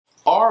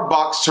Are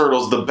box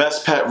turtles the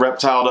best pet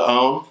reptile to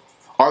own?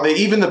 Are they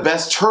even the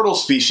best turtle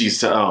species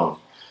to own?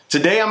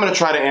 Today I'm going to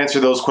try to answer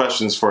those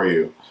questions for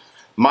you.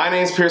 My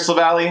name's Pierce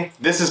LaValle.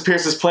 This is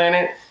Pierce's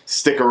Planet.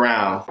 Stick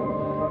around.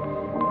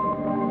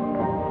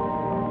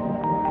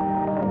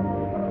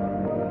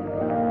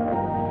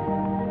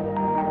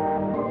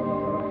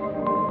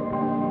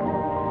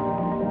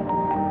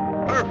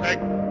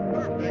 Perfect.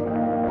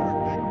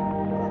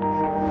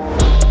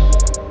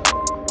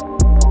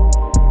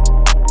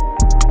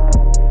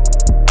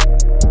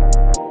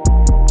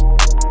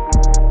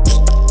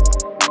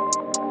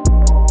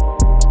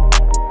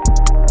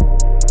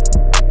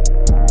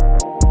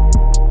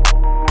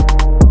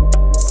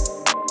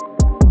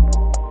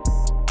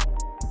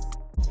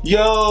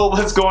 Yo,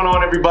 what's going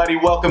on, everybody?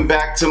 Welcome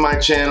back to my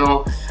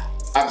channel.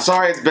 I'm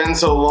sorry it's been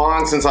so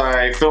long since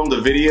I filmed a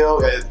video.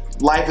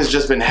 Life has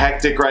just been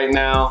hectic right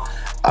now.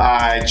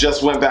 I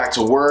just went back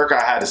to work.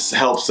 I had to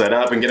help set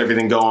up and get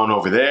everything going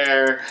over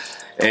there.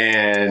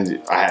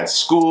 And I had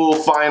school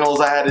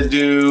finals I had to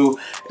do,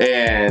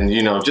 and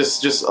you know,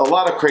 just a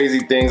lot of crazy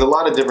things, a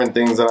lot of different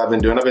things that I've been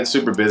doing. I've been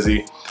super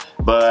busy,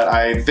 but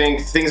I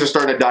think things are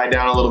starting to die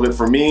down a little bit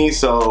for me,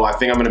 so I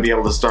think I'm gonna be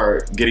able to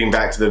start getting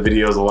back to the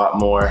videos a lot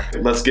more.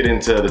 Let's get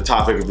into the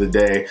topic of the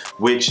day,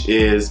 which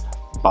is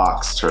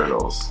box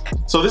turtles.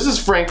 So this is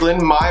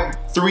Franklin, my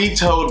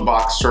three-toed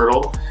box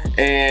turtle,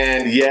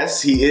 and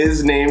yes, he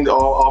is named,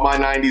 all my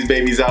 90s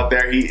babies out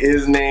there, he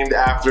is named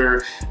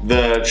after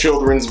the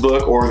children's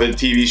book or the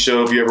TV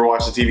show, if you ever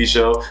watched the TV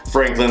show,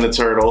 Franklin the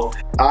Turtle.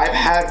 I've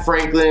had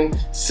Franklin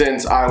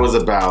since I was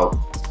about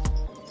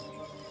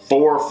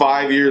 4 or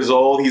 5 years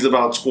old. He's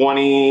about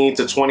 20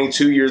 to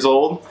 22 years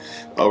old.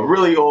 A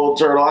really old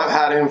turtle. I've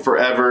had him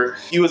forever.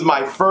 He was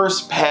my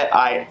first pet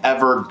I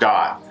ever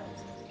got.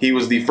 He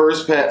was the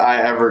first pet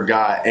I ever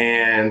got,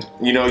 and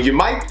you know, you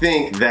might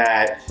think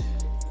that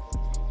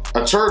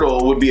a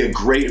turtle would be a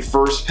great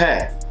first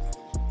pet.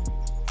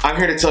 I'm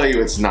here to tell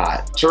you it's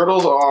not.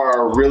 Turtles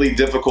are really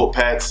difficult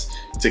pets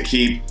to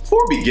keep for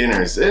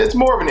beginners. It's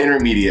more of an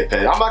intermediate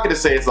pet. I'm not gonna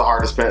say it's the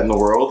hardest pet in the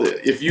world.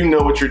 If you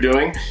know what you're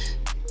doing,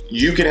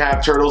 you can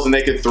have turtles and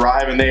they can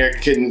thrive, and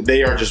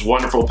they are just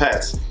wonderful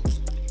pets.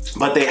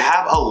 But they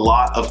have a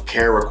lot of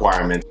care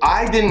requirements.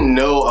 I didn't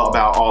know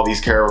about all these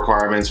care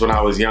requirements when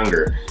I was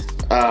younger.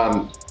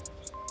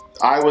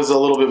 I was a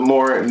little bit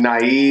more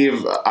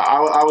naive.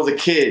 I was a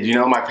kid, you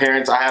know, my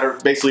parents, I had to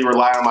basically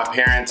rely on my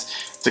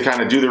parents to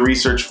kind of do the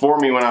research for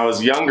me when I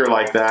was younger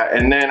like that.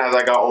 And then as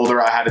I got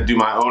older, I had to do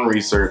my own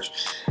research.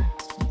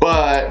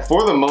 But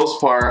for the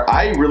most part,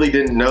 I really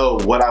didn't know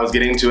what I was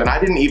getting into, and I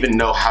didn't even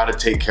know how to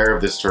take care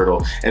of this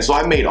turtle. And so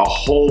I made a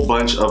whole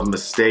bunch of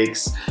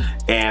mistakes,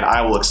 and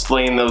I will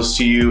explain those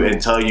to you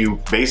and tell you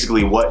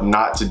basically what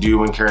not to do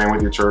when caring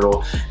with your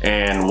turtle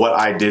and what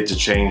I did to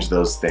change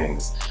those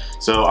things.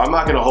 So I'm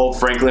not gonna hold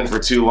Franklin for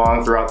too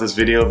long throughout this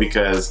video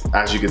because,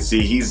 as you can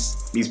see,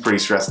 he's pretty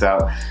stressed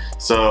out.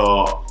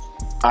 So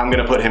I'm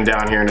gonna put him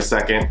down here in a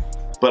second.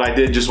 But I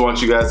did just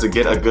want you guys to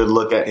get a good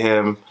look at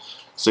him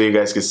so you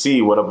guys can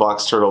see what a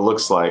box turtle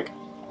looks like.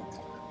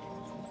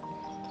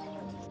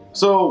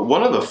 So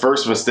one of the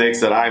first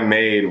mistakes that I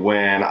made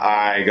when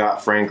I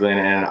got Franklin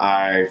and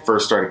I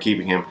first started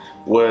keeping him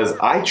was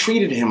I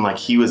treated him like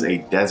he was a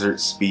desert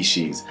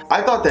species.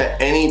 I thought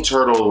that any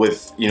turtle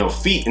with, you know,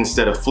 feet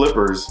instead of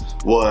flippers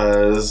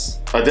was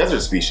a desert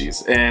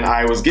species, and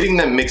I was getting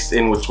them mixed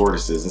in with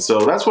tortoises. And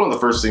so that's one of the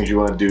first things you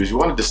want to do, is you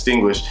want to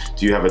distinguish,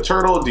 do you have a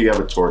turtle, do you have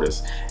a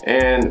tortoise?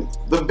 And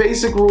the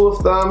basic rule of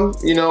thumb,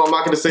 you know, I'm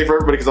not going to say for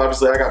everybody because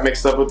obviously I got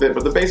mixed up with it,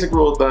 but the basic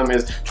rule of thumb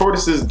is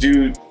tortoises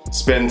do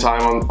spend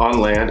time on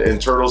land,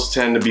 and turtles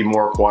tend to be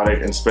more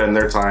aquatic and spend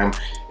their time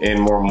in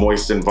more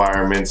moist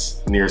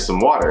environments near some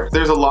water.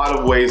 There's a lot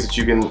of ways that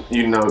you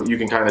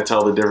can kind of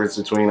tell the difference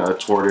between a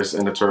tortoise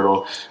and a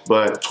turtle,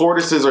 but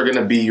tortoises are going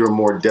to be your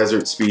more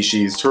desert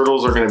species.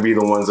 Turtles are going to be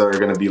the ones that are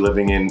going to be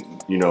living in,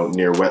 you know,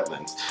 near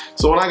wetlands.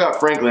 So when I got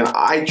Franklin,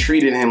 I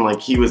treated him like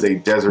he was a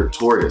desert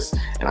tortoise,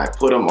 and I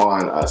put him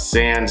on a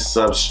sand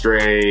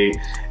substrate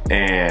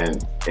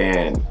and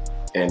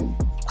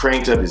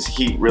cranked up his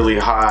heat really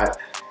hot.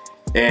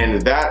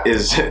 And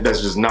that's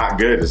just not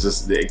good. It's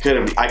just,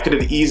 I could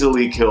have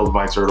easily killed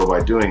my turtle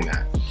by doing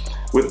that.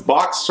 With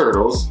box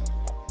turtles,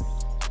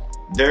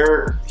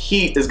 their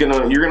heat is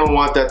you're gonna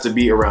want that to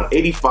be around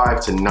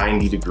 85 to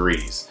 90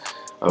 degrees.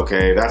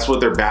 Okay, that's what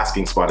their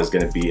basking spot is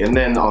gonna be. And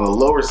then on the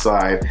lower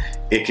side,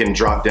 it can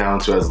drop down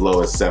to as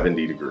low as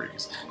 70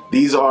 degrees.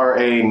 These are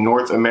a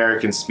North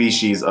American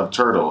species of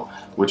turtle,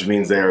 which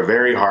means they are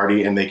very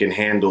hardy and they can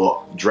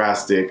handle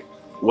drastic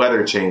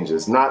weather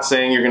changes. Not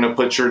saying you're gonna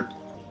put your,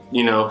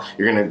 you know,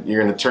 you're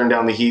gonna turn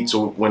down the heat to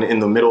when in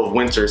the middle of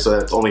winter so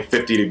that's only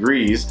 50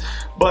 degrees,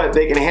 but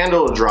they can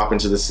handle a drop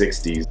into the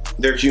 60s.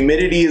 Their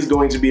humidity is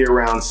going to be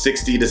around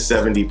 60 to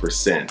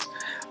 70%.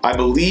 I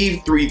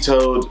believe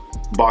three-toed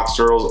box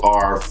turtles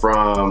are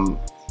from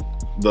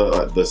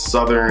the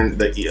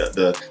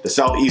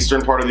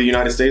southeastern part of the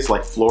United States,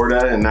 like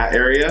Florida and that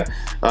area.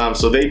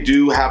 So they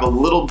do have a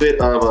little bit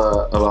of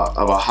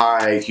a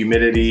high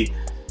humidity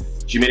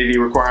humidity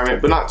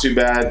requirement, but not too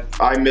bad.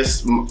 I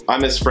miss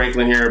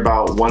Franklin here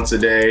about once a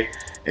day,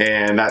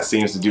 and that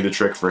seems to do the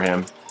trick for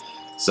him.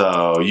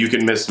 So you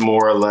can miss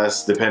more or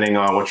less depending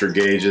on what your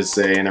gauges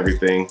say and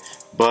everything.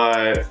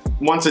 But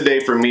once a day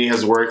for me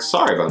has worked.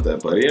 Sorry about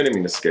that, buddy. I didn't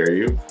mean to scare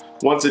you.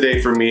 Once a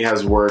day for me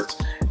has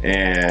worked,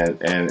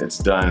 and it's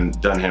done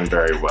him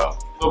very well.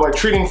 So by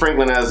treating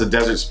Franklin as a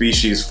desert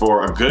species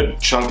for a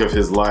good chunk of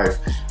his life,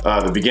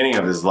 the beginning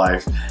of his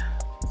life,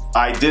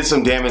 I did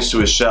some damage to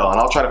his shell, and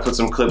I'll try to put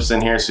some clips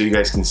in here so you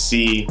guys can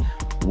see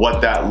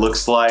what that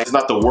looks like. It's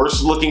not the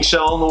worst looking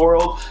shell in the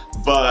world,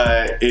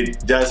 but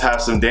it does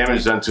have some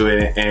damage done to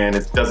it, and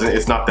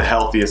it's not the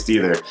healthiest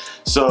either.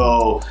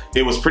 So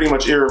it was pretty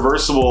much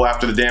irreversible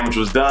after the damage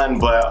was done,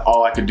 but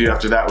all I could do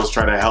after that was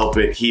try to help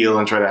it heal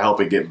and try to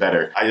help it get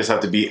better. I just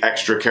have to be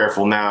extra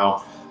careful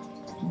now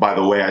by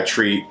the way I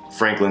treat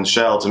Franklin's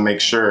shell to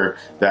make sure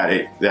that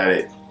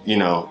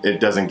it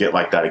doesn't get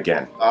like that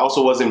again. I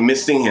also wasn't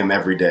misting him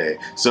every day,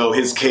 so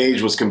his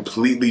cage was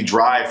completely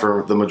dry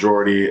for the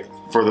majority,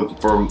 for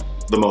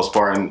the most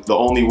part, and the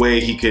only way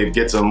he could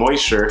get some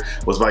moisture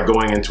was by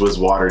going into his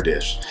water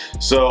dish.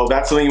 So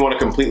that's something you want to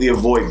completely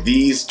avoid.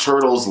 These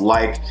turtles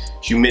like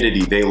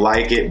humidity. They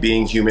like it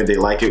being humid, they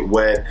like it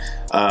wet,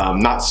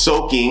 not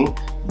soaking,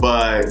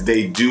 but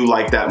they do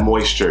like that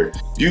moisture.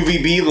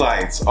 UVB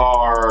lights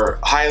are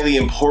highly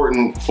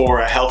important for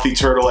a healthy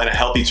turtle and a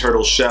healthy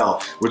turtle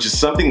shell, which is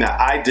something that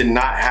I did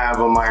not have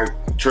on my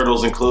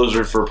turtle's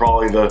enclosure for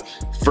probably the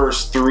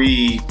first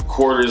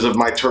 3/4 of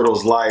my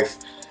turtle's life.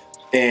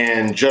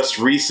 And just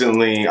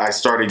recently I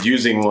started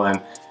using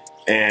one,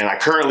 and I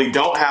currently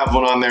don't have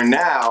one on there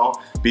now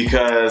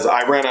because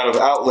I ran out of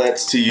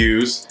outlets to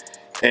use,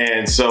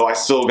 and so I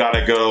still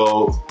gotta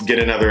go get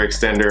another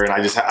extender, and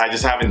I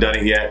just haven't done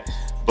it yet.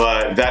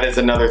 But that is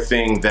another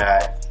thing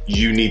that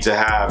you need to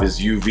have is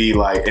UV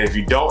light. And if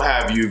you don't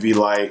have UV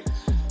light,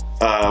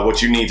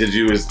 what you need to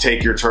do is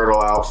take your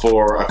turtle out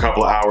for a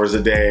couple of hours a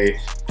day,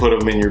 put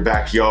them in your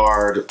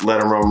backyard, let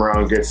them roam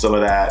around, get some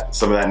of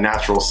that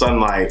natural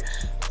sunlight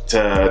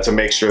to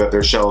make sure that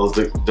their shell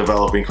is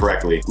developing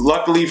correctly.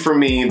 Luckily for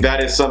me,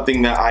 that is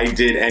something that I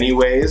did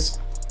anyways.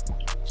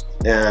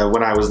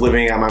 When I was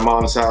living at my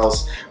mom's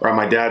house or at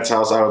my dad's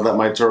house, I would let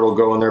my turtle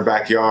go in their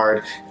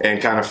backyard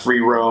and kind of free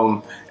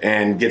roam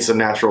and get some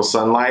natural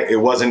sunlight. It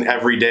wasn't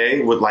every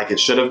day like it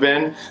should have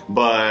been,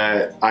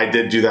 but I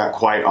did do that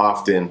quite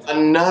often.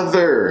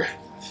 Another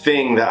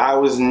thing that I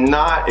was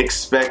not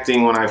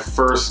expecting when I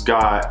first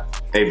got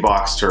a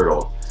box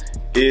turtle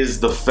is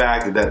the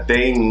fact that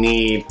they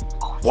need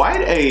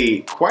quite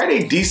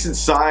a decent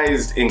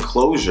sized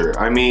enclosure.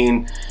 I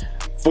mean,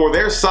 for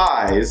their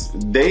size,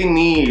 they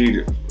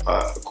need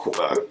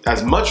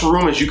as much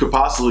room as you could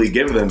possibly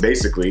give them,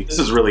 basically. This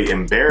is really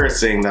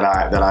embarrassing that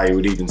I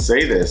would even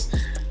say this,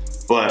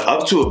 but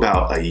up to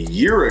about a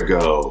year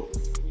ago,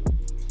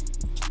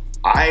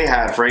 I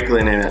had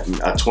Franklin in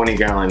a 20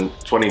 gallon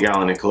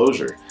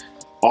enclosure,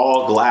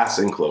 all glass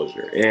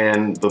enclosure.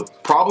 And the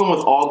problem with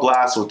all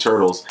glass with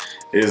turtles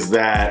is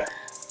that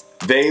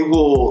they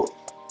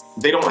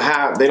don't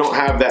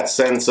have that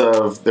sense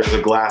of there's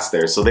a glass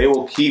there, so they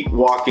will keep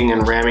walking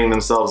and ramming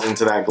themselves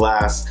into that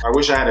glass. I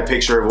wish I had a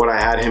picture of what I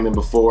had him in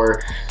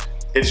before.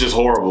 It's just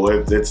horrible.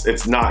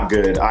 It's not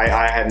good.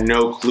 I had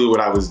no clue what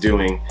I was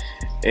doing,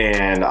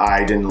 and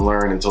I didn't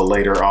learn until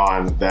later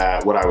on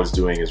that what I was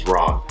doing is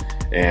wrong.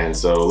 And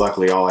so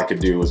luckily all I could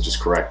do was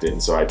just correct it,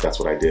 and so that's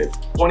what I did.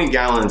 20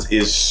 gallons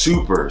is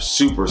super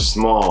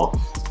small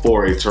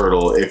for a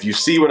turtle. If you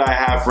see what I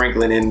have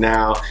Franklin in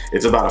now,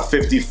 it's about a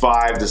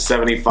 55 to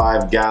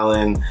 75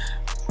 gallon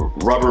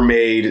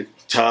Rubbermaid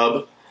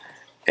tub,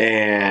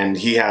 and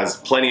he has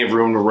plenty of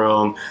room to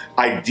roam.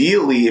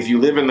 Ideally, if you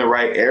live in the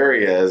right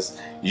areas,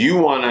 you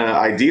want to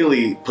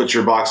ideally put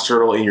your box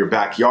turtle in your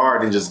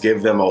backyard and just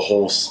give them a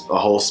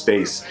whole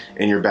space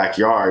in your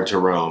backyard to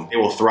roam. It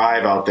will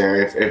thrive out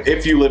there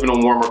if you live in a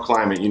warmer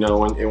climate. You know,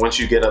 once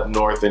you get up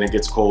north and it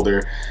gets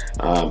colder,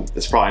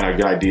 it's probably not a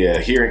good idea.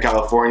 Here in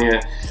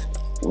California,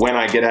 when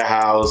I get a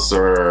house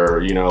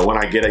or, you know, when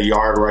I get a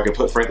yard where I can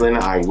put Franklin,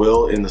 I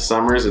will in the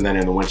summers, and then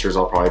in the winters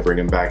I'll probably bring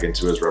him back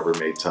into his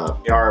Rubbermaid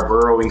tub. They are a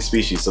burrowing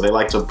species, so they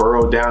like to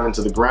burrow down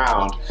into the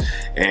ground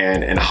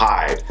and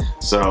hide.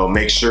 So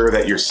make sure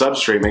that your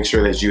substrate, make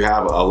sure that you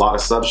have a lot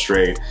of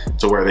substrate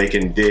to where they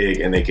can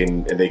dig and they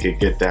can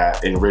get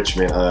that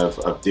enrichment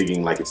of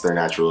digging like it's their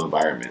natural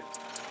environment.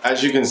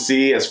 As you can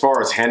see, as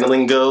far as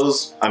handling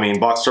goes, I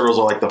mean, box turtles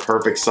are like the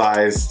perfect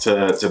size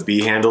to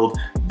be handled.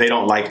 They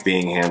don't like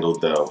being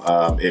handled though.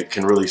 It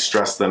can really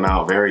stress them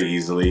out very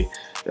easily.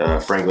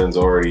 Franklin's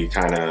already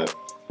kind of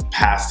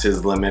past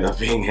his limit of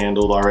being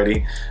handled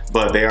already,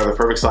 but they are the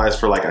perfect size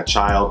for like a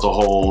child to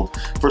hold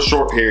for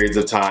short periods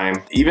of time.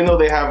 Even though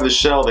they have the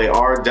shell, they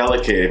are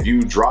delicate. If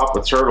you drop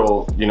a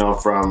turtle, you know,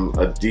 from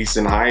a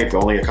decent height,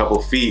 only a couple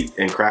feet,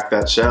 and crack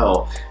that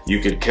shell, you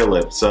could kill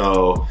it.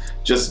 So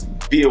just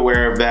be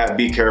aware of that,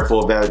 be careful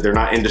of that. They're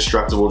not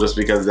indestructible just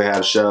because they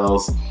have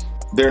shells.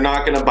 They're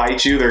not gonna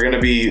bite you.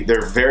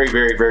 They're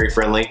very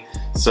friendly.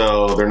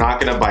 So they're not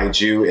gonna bite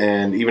you,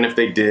 and even if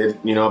they did,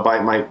 you know, a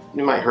bite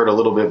might hurt a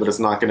little bit, but it's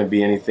not gonna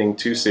be anything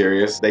too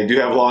serious. They do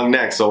have long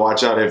necks, so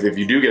watch out if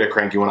you do get a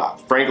cranky one.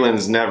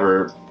 Franklin's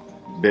never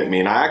bit me,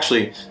 and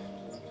actually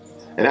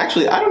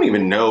I don't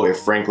even know if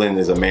Franklin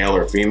is a male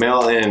or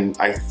female, and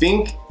I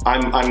think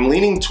I'm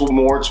leaning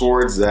more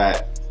towards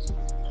that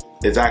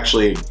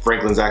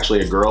Franklin's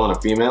actually a girl and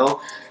a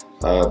female,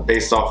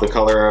 based off the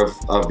color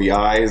of the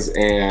eyes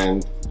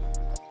and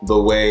the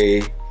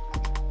way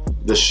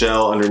the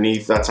shell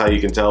underneath, that's how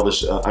you can tell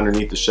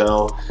underneath the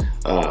shell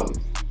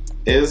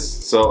is.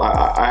 So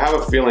I have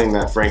a feeling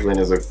that Franklin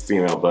is a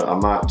female, but I'm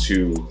not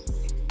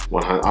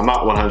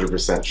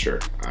 100% sure.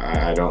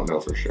 I don't know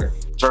for sure.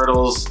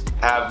 Turtles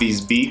have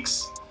these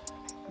beaks,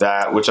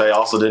 which I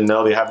also didn't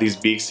know. They have these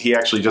beaks. He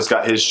actually just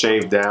got his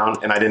shaved down,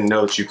 and I didn't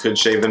know that you could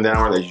shave them down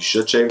or that you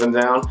should shave them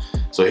down.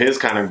 So his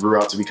kind of grew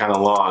out to be kind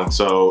of long.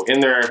 So in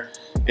their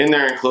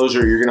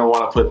enclosure, you're gonna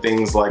wanna put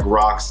things like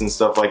rocks and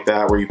stuff like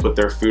that where you put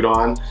their food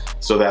on,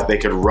 so that they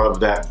could rub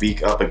that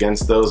beak up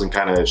against those and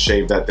kind of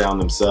shave that down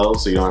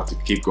themselves, so you don't have to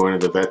keep going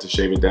to the vet to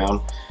shave it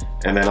down.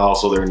 And then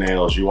also their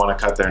nails. You wanna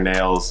cut their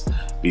nails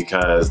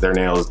because their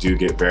nails do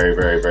get very,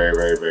 very, very,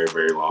 very, very,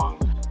 very long.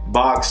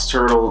 Box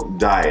turtle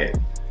diet.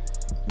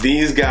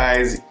 These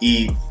guys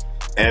eat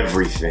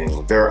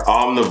everything. They're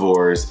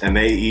omnivores, and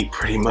they eat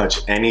pretty much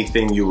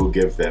anything you will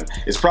give them.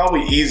 It's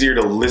probably easier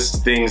to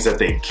list things that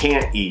they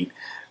can't eat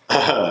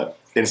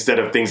instead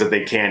of things that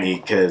they can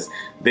eat, because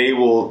they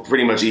will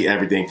pretty much eat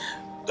everything.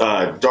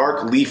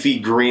 Dark leafy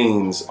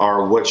greens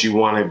are what you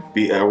want to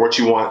be, what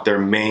you want their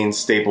main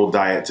staple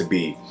diet to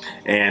be.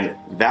 And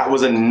that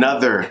was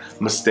another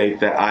mistake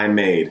that I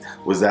made,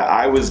 was that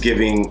I was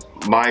giving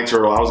my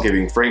turtle, I was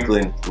giving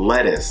Franklin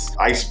lettuce,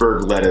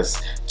 iceberg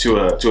lettuce to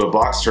a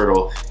box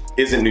turtle.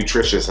 Isn't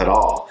nutritious at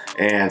all.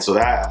 And so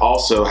that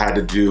also had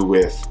to do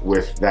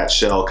with that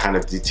shell kind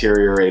of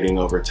deteriorating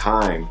over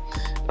time.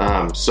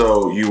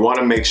 So you want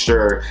to make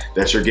sure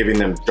that you're giving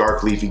them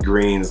dark leafy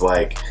greens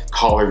like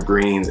collard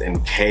greens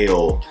and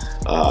kale,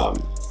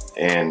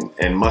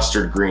 and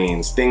mustard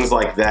greens, things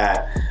like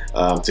that,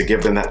 to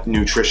give them that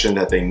nutrition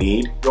that they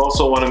need. You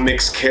also want to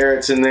mix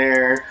carrots in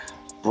there,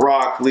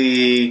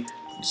 broccoli,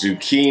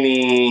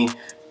 zucchini,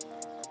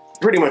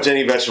 pretty much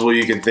any vegetable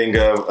you can think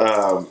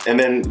of, and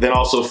then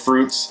also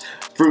fruits.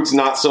 Fruits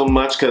not so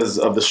much because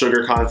of the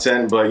sugar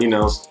content, but you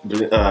know,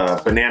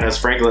 bananas.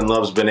 Franklin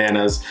loves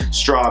bananas,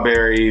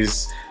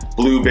 strawberries,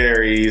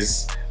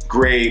 blueberries,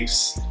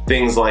 grapes,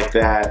 things like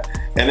that.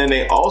 And then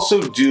they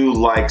also do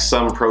like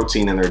some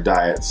protein in their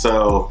diet.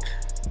 So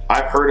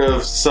I've heard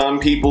of some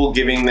people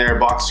giving their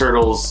box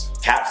turtles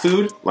cat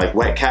food, like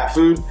wet cat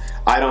food.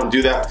 I don't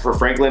do that for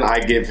Franklin. I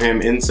give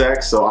him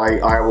insects, so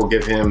I will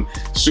give him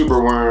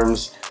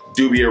superworms,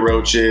 dubia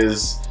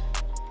roaches,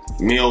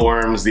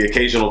 mealworms, the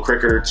occasional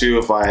cricket or two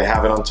if I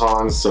have it on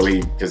tongs,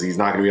 because he's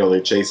not gonna be able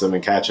to chase them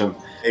and catch them.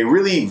 A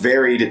really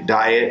varied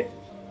diet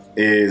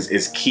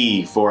is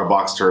key for a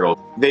box turtle.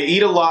 They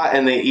eat a lot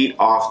and they eat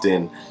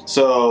often.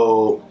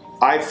 So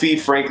I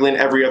feed Franklin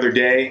every other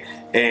day,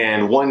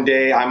 and one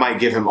day I might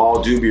give him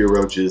all dubia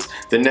roaches.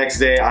 The next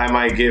day I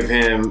might give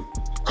him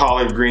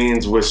collard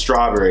greens with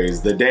strawberries.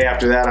 The day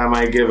after that I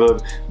might give him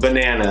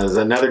bananas.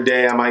 Another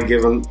day I might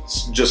give him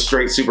just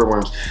straight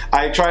superworms.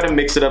 I try to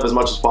mix it up as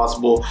much as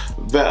possible.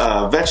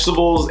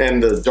 Vegetables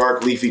and the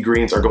dark leafy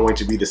greens are going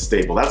to be the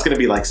staple. That's going to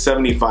be like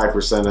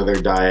 75% of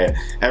their diet.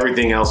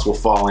 Everything else will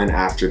fall in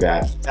after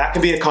that. That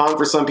can be a con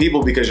for some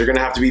people because you're going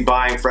to have to be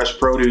buying fresh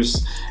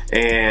produce,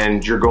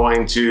 and you're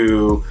going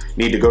to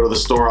need to go to the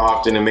store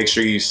often and make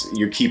sure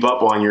you keep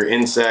up on your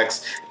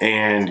insects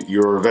and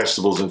your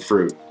vegetables and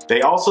fruit.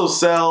 They also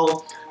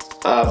sell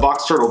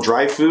box turtle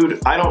dry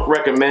food. I don't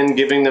recommend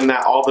giving them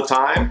that all the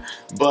time,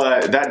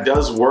 but that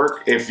does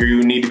work if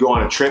you need to go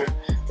on a trip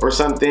or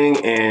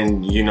something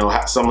and you know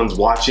someone's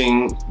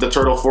watching the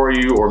turtle for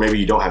you, or maybe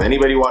you don't have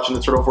anybody watching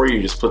the turtle for you.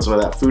 You just put some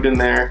of that food in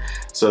there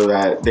so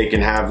that they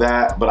can have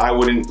that, but I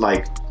wouldn't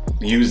like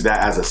use that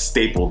as a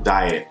staple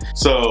diet.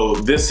 So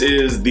this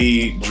is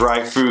the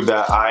dry food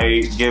that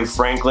I give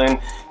Franklin,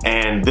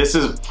 and this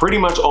is pretty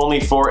much only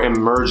for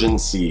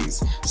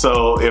emergencies.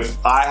 So if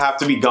I have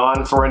to be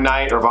gone for a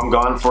night, or if I'm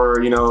gone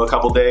for, you know, a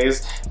couple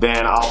days,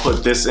 then I'll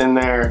put this in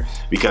there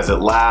because it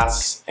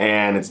lasts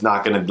and it's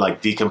not gonna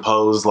like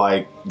decompose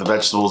like the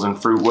vegetables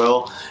and fruit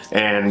will.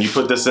 And you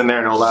put this in there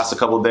and it'll last a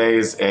couple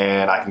days,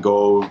 and I can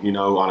go, you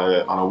know,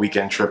 on a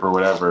weekend trip or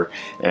whatever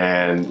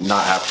and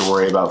not have to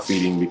worry about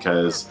feeding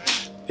because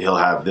he'll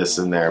have this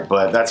in there.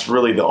 But that's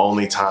really the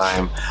only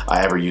time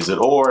I ever use it.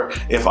 Or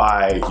if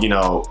I, you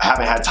know,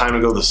 haven't had time to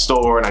go to the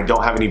store and I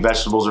don't have any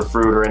vegetables or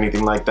fruit or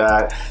anything like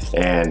that,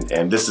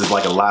 and this is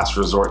like a last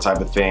resort type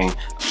of thing,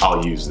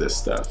 I'll use this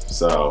stuff.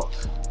 So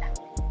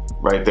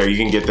right there, you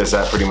can get this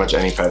at pretty much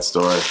any pet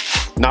store.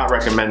 Not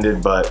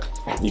recommended, but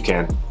you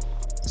can.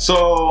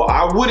 So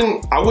I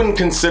wouldn't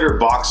consider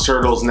box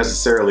turtles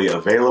necessarily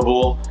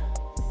available.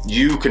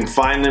 You can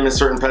find them in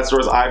certain pet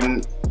stores. I've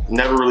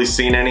never really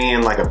seen any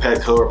in like a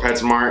Petco or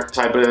PetSmart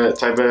type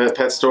of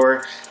pet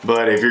store,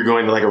 but if you're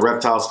going to like a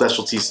reptile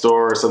specialty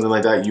store or something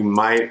like that, you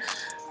might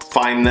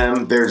find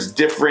them. There's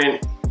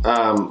different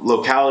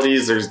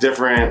localities, there's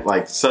different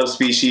like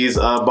subspecies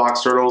of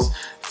box turtles.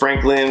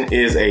 Franklin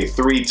is a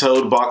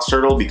 3-toed box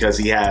turtle because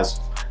he has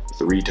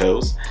 3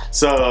 toes.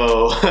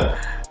 So,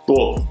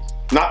 well,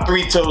 not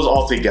 3 toes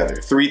altogether,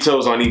 3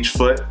 toes on each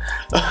foot.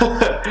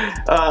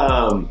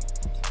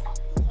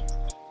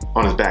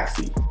 On his back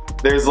feet.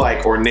 There's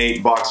like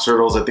ornate box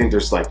turtles. I think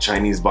there's like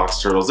Chinese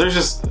box turtles.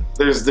 There's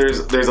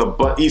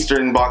a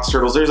Eastern box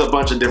turtles. There's a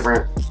bunch of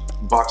different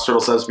box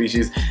turtle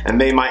subspecies, and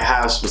they might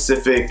have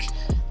specific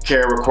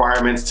care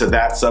requirements to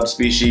that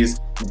subspecies.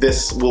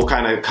 This will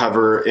kind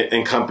of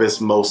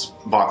encompass most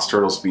box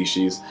turtle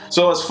species.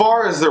 So as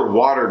far as their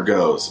water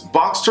goes,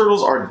 box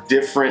turtles are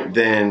different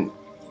than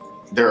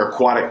their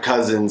aquatic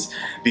cousins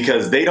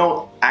because they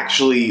don't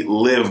actually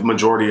live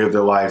majority of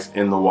their life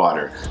in the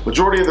water.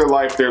 Majority of their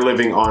life they're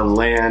living on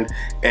land,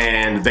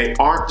 and they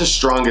aren't the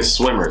strongest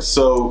swimmers.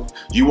 So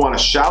you want a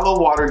shallow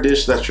water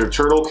dish that your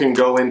turtle can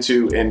go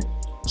into and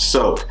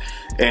soak,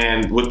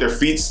 and with their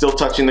feet still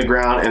touching the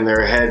ground and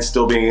their head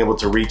still being able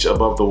to reach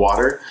above the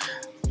water.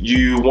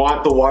 You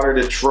want the water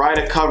to try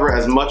to cover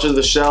as much of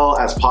the shell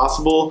as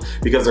possible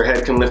because their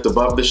head can lift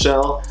above the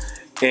shell.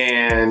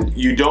 And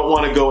you don't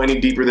want to go any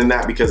deeper than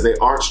that because they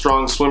aren't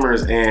strong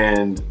swimmers,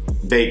 and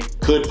they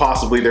could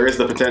possibly, there is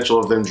the potential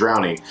of them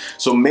drowning.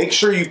 So make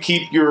sure you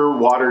keep your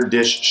water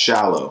dish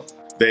shallow.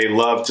 They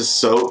love to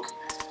soak.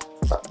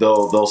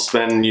 They'll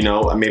spend, you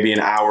know, maybe an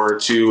hour or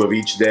 2 of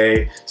each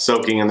day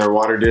soaking in their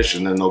water dish,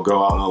 and then they'll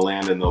go out on the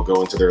land and they'll go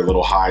into their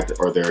little hide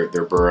or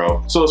their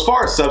burrow. So as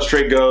far as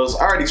substrate goes,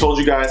 I already told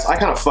you guys, I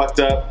kind of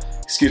fucked up,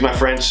 excuse my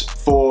French,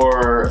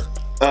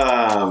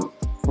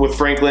 with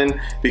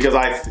Franklin because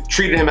I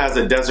treated him as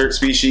a desert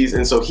species,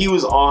 and so he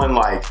was on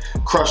like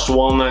crushed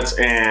walnuts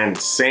and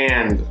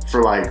sand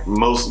for like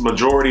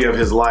majority of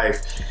his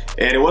life.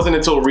 And it wasn't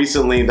until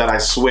recently that I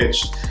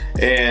switched.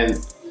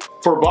 And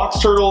for box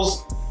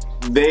turtles,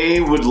 they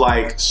would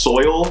like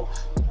soil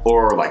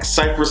or like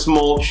cypress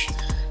mulch,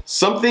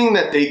 something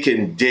that they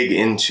can dig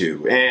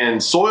into.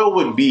 And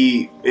soil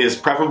is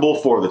preferable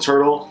for the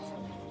turtle.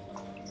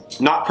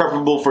 Not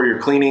preferable for your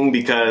cleaning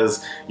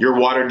because your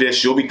water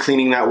dish, you'll be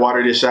cleaning that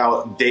water dish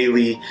out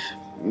daily,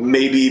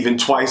 maybe even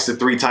 2 to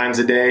 3 times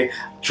a day.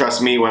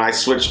 Trust me, when I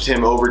switched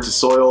him over to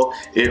soil,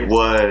 it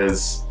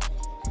was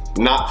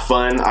not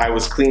fun. I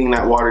was cleaning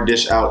that water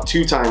dish out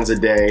 2 times a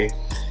day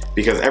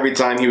because every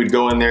time he would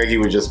go in there, he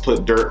would just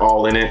put dirt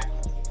all in it.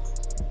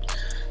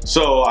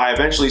 So I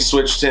eventually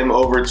switched him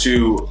over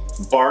to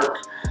bark,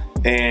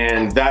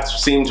 and that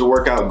seemed to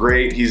work out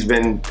great. He's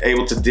been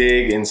able to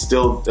dig and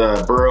still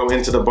burrow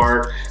into the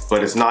bark,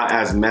 but it's not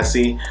as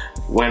messy.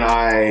 When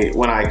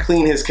I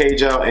clean his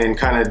cage out and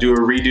kind of do a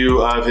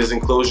redo of his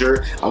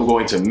enclosure, I'm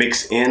going to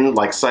mix in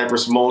like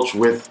cypress mulch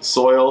with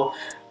soil,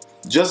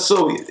 just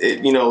so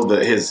you know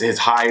his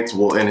hides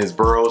and his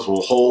burrows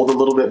will hold a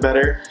little bit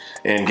better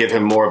and give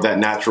him more of that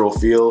natural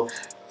feel,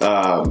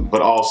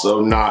 but also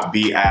not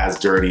be as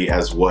dirty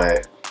as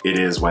what it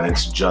is when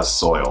it's just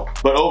soil.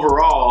 But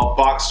overall,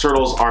 box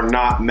turtles are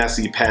not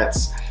messy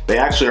pets. They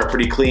actually are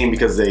pretty clean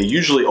because they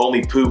usually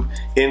only poop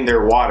in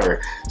their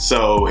water.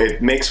 So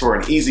it makes for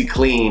an easy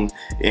clean,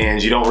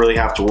 and you don't really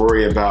have to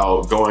worry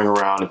about going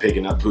around and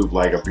picking up poop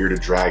like a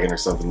bearded dragon or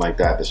something like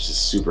that that's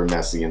just super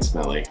messy and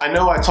smelly. I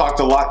know I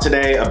talked a lot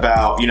today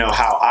about, you know,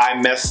 how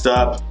I messed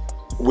up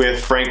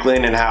with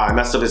Franklin and how I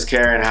messed up his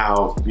care, and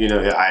how, you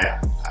know,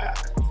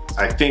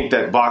 I think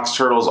that box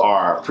turtles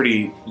are a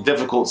pretty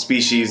difficult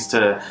species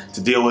to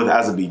deal with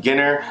as a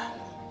beginner.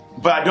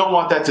 But I don't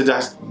want that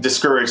to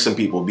discourage some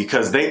people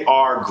because they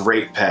are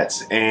great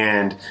pets.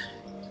 And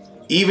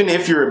even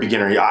if you're a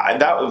beginner,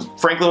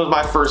 Franklin was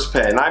my first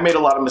pet, and I made a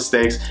lot of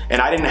mistakes,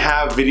 and I didn't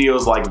have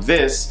videos like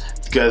this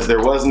because there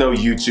was no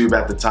YouTube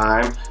at the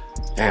time.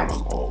 Damn,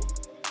 I'm old.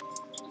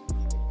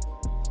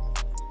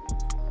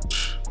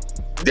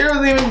 There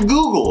wasn't even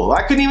Google.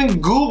 I couldn't even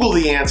Google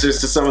the answers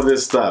to some of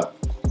this stuff.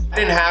 I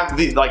didn't have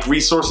the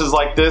resources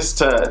like this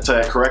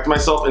to correct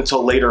myself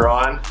until later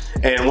on.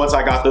 And once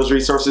I got those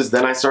resources,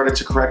 then I started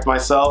to correct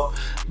myself.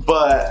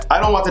 But I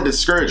don't want to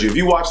discourage you. If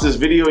you watch this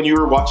video and you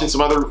were watching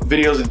some other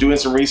videos and doing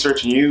some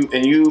research, and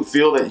you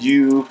feel that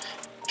you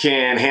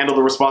can handle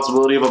the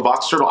responsibility of a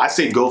box turtle, I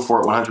say go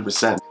for it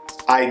 100%.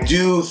 I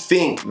do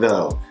think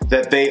though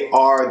that they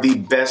are the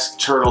best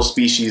turtle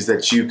species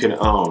that you can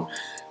own.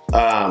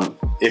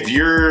 If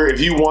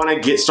you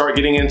want to start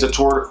getting into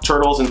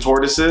turtles and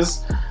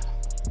tortoises,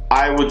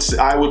 I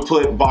would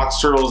put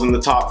box turtles in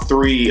the top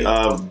 3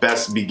 of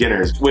best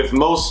beginners. With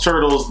most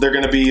turtles, they're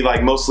gonna be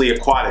like mostly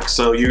aquatic,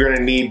 so you're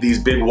gonna need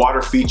these big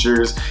water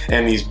features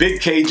and these big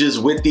cages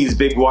with these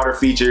big water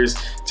features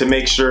to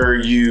make sure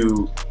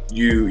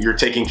you're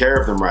taking care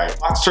of them right.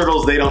 Box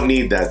turtles, they don't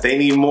need that. They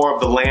need more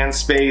of the land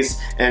space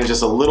and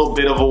just a little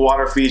bit of a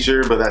water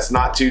feature, but that's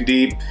not too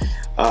deep.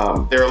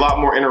 They're a lot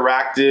more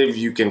interactive.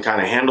 You can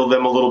kind of handle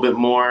them a little bit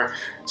more.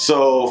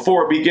 So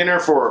for a beginner,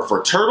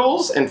 for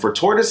turtles and for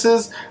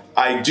tortoises,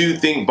 I do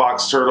think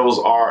box turtles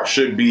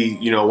should be,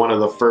 you know, one of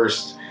the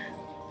first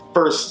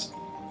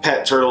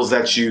pet turtles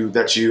that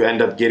you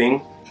end up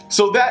getting.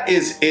 So that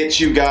is it,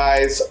 you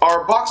guys.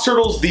 Are box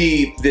turtles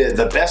the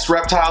best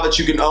reptile that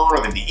you can own?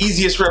 Are they the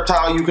easiest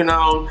reptile you can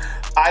own?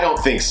 I don't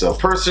think so.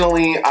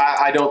 Personally,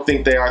 I don't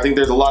think they are. I think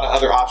there's a lot of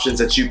other options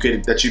that you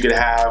could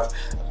have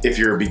if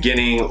you're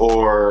beginning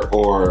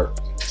or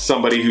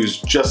somebody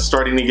who's just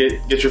starting to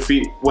get your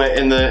feet wet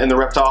in the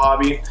reptile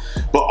hobby.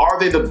 But are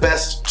they the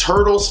best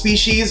turtle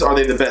species? Are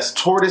they the best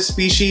tortoise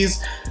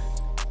species?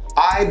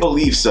 I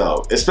believe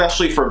so,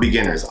 especially for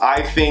beginners.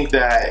 I think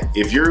that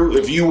if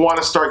you want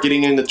to start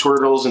getting into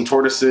turtles and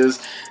tortoises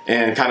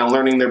and kind of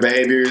learning their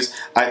behaviors,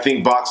 I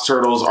think box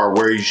turtles are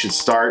where you should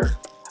start.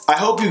 I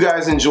hope you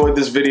guys enjoyed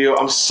this video.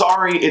 I'm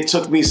sorry it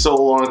took me so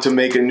long to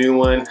make a new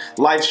one.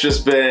 Life's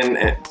just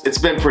it's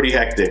been pretty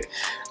hectic.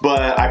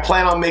 But I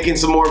plan on making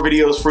some more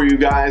videos for you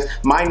guys.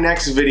 My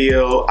next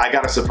video, I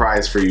got a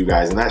surprise for you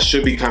guys, and that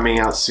should be coming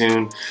out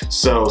soon.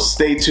 So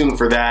stay tuned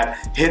for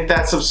that. Hit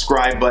that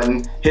subscribe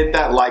button, hit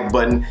that like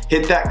button,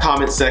 hit that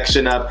comment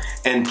section up,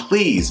 and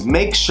please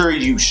make sure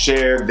you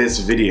share this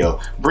video.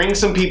 Bring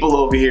some people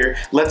over here.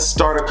 Let's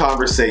start a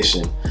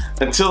conversation.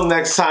 Until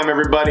next time,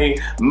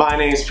 everybody, my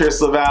name is Pierce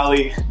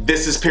LaValle.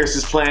 This is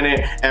Pierce's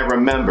Planet, and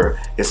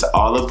remember, it's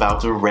all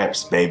about the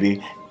reps,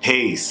 baby.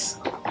 Peace.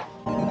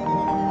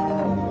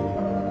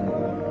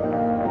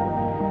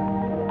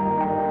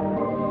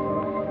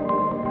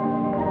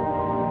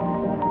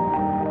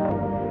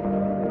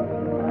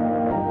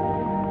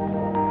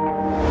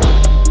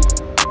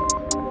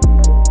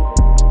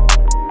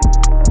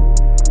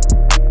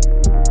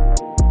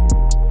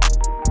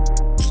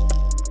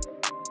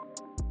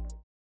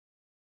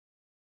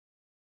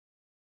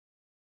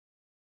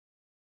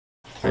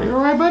 Are you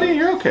alright, buddy?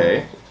 You're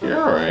okay. You're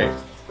alright.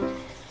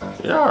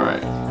 You're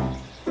alright.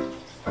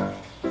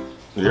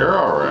 You're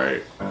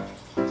alright.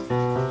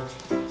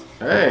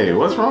 Hey,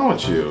 what's wrong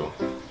with you?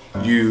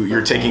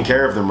 You're taking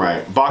care of them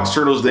right. Box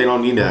turtles, they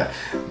don't need that.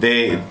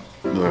 It's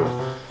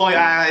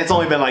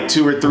only been like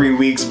 2 or 3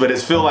 weeks, but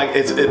it's feel like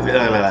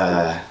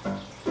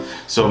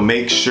so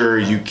make sure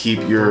you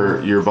keep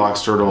your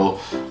box turtle.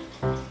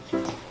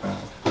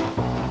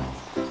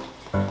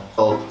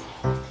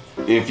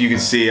 If you can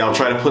see, I'll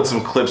try to put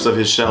some clips of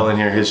his shell in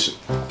here.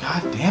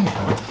 God damn it,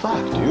 what the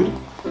fuck, dude?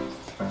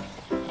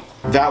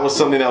 That was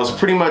something that was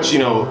pretty much, you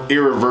know,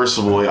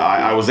 irreversible.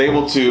 I was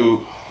able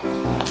to,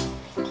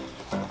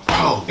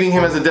 being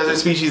him as a desert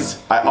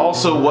species, I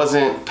also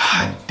wasn't,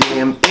 god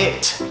damn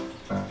it,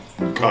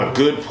 a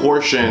good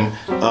portion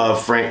of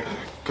Frank.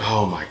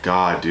 Oh my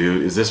god,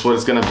 dude, is this what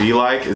it's gonna be like?